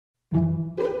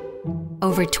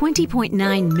Over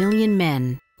 20.9 million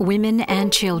men, women,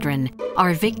 and children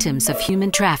are victims of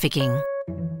human trafficking.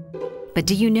 But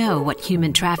do you know what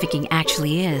human trafficking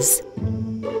actually is?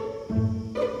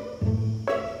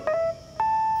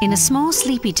 In a small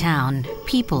sleepy town,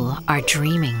 people are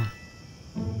dreaming.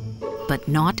 But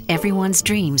not everyone's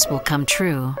dreams will come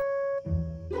true.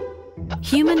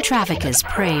 Human traffickers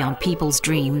prey on people's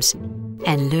dreams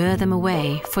and lure them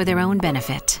away for their own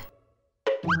benefit.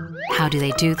 How do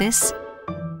they do this?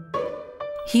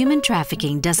 Human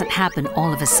trafficking doesn't happen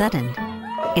all of a sudden.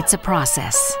 It's a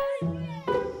process.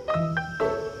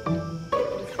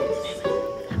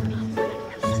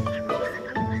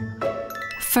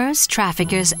 First,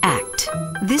 traffickers act.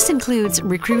 This includes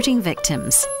recruiting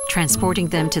victims, transporting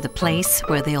them to the place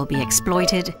where they'll be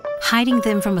exploited, hiding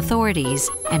them from authorities,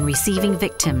 and receiving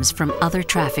victims from other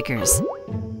traffickers.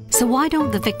 So why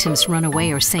don't the victims run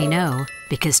away or say no?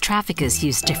 Because traffickers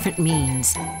use different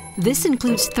means. This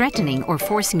includes threatening or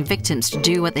forcing victims to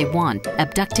do what they want,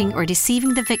 abducting or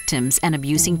deceiving the victims, and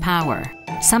abusing power.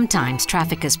 Sometimes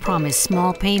traffickers promise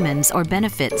small payments or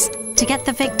benefits to get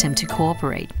the victim to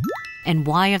cooperate. And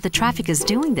why are the traffickers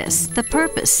doing this? The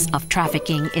purpose of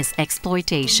trafficking is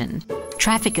exploitation.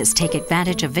 Traffickers take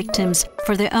advantage of victims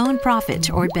for their own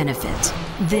profit or benefit.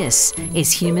 This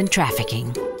is human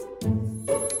trafficking.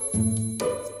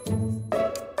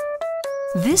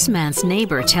 This man's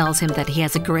neighbor tells him that he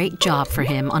has a great job for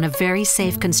him on a very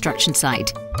safe construction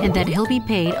site and that he'll be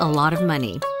paid a lot of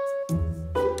money.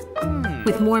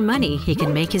 With more money, he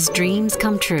can make his dreams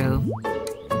come true.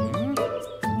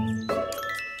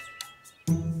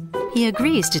 He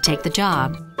agrees to take the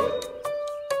job.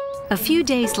 A few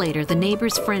days later, the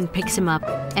neighbor's friend picks him up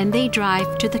and they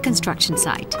drive to the construction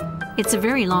site. It's a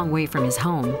very long way from his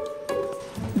home.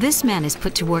 This man is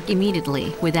put to work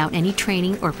immediately without any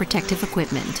training or protective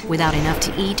equipment, without enough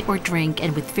to eat or drink,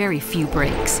 and with very few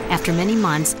breaks. After many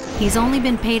months, he's only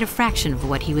been paid a fraction of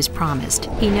what he was promised.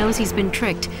 He knows he's been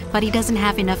tricked, but he doesn't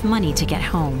have enough money to get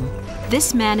home.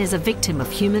 This man is a victim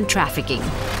of human trafficking.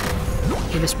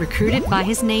 He was recruited by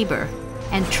his neighbor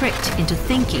and tricked into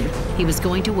thinking he was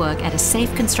going to work at a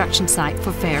safe construction site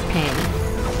for fair pay.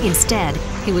 Instead,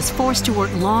 he was forced to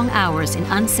work long hours in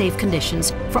unsafe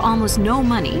conditions for almost no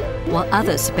money, while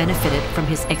others benefited from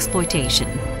his exploitation.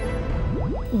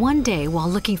 One day, while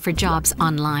looking for jobs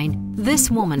online, this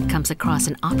woman comes across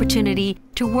an opportunity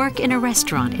to work in a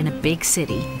restaurant in a big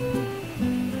city.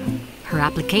 Her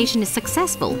application is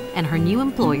successful, and her new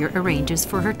employer arranges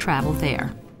for her travel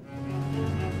there.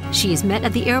 She is met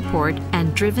at the airport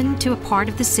and driven to a part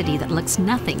of the city that looks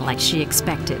nothing like she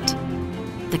expected.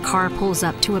 The car pulls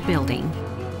up to a building.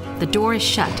 The door is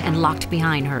shut and locked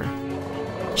behind her.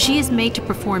 She is made to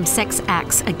perform sex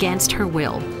acts against her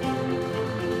will.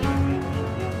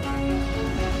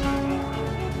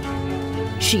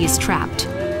 She is trapped.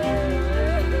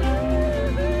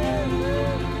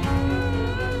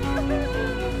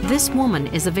 This woman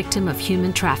is a victim of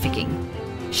human trafficking.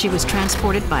 She was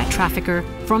transported by a trafficker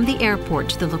from the airport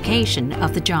to the location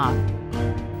of the job.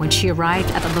 When she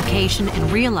arrived at the location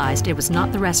and realized it was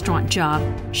not the restaurant job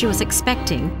she was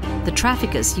expecting, the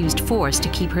traffickers used force to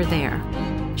keep her there.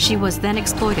 She was then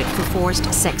exploited for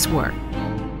forced sex work.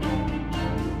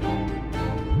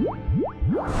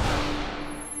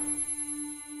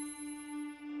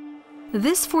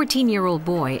 This 14-year-old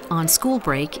boy on school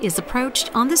break is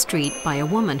approached on the street by a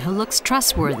woman who looks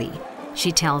trustworthy.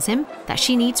 She tells him that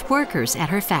she needs workers at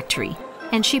her factory,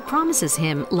 and she promises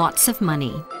him lots of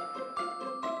money.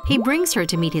 He brings her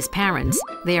to meet his parents.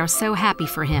 They are so happy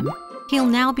for him. He'll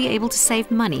now be able to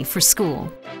save money for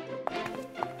school.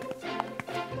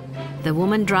 The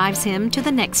woman drives him to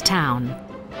the next town.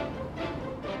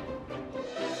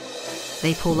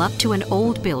 They pull up to an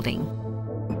old building.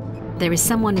 There is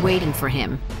someone waiting for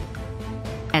him.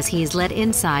 As he is led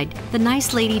inside, the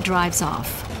nice lady drives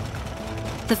off.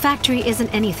 The factory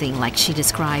isn't anything like she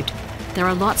described. There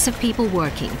are lots of people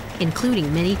working,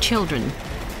 including many children.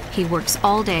 He works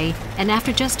all day, and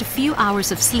after just a few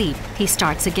hours of sleep, he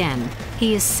starts again.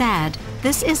 He is sad.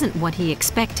 This isn't what he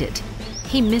expected.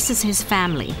 He misses his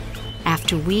family.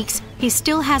 After weeks, he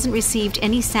still hasn't received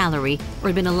any salary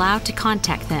or been allowed to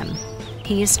contact them.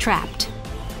 He is trapped.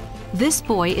 This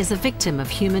boy is a victim of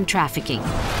human trafficking.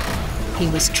 He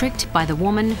was tricked by the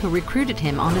woman who recruited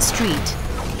him on the street.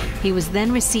 He was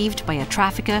then received by a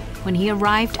trafficker when he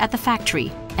arrived at the factory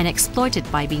and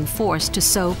exploited by being forced to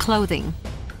sew clothing.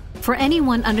 For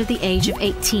anyone under the age of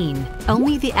 18,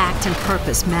 only the act and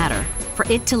purpose matter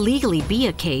for it to legally be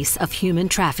a case of human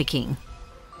trafficking.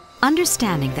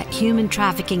 Understanding that human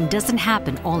trafficking doesn't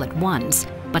happen all at once,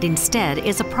 but instead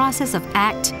is a process of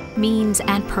act, means,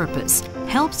 and purpose,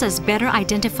 helps us better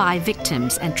identify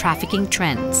victims and trafficking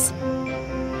trends.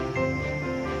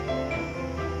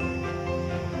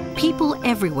 People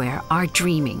everywhere are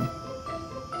dreaming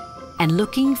and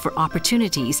looking for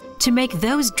opportunities to make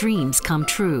those dreams come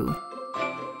true.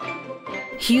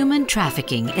 Human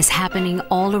trafficking is happening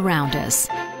all around us.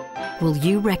 Will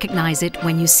you recognize it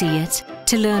when you see it?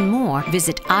 To learn more,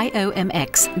 visit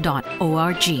IOMX.org.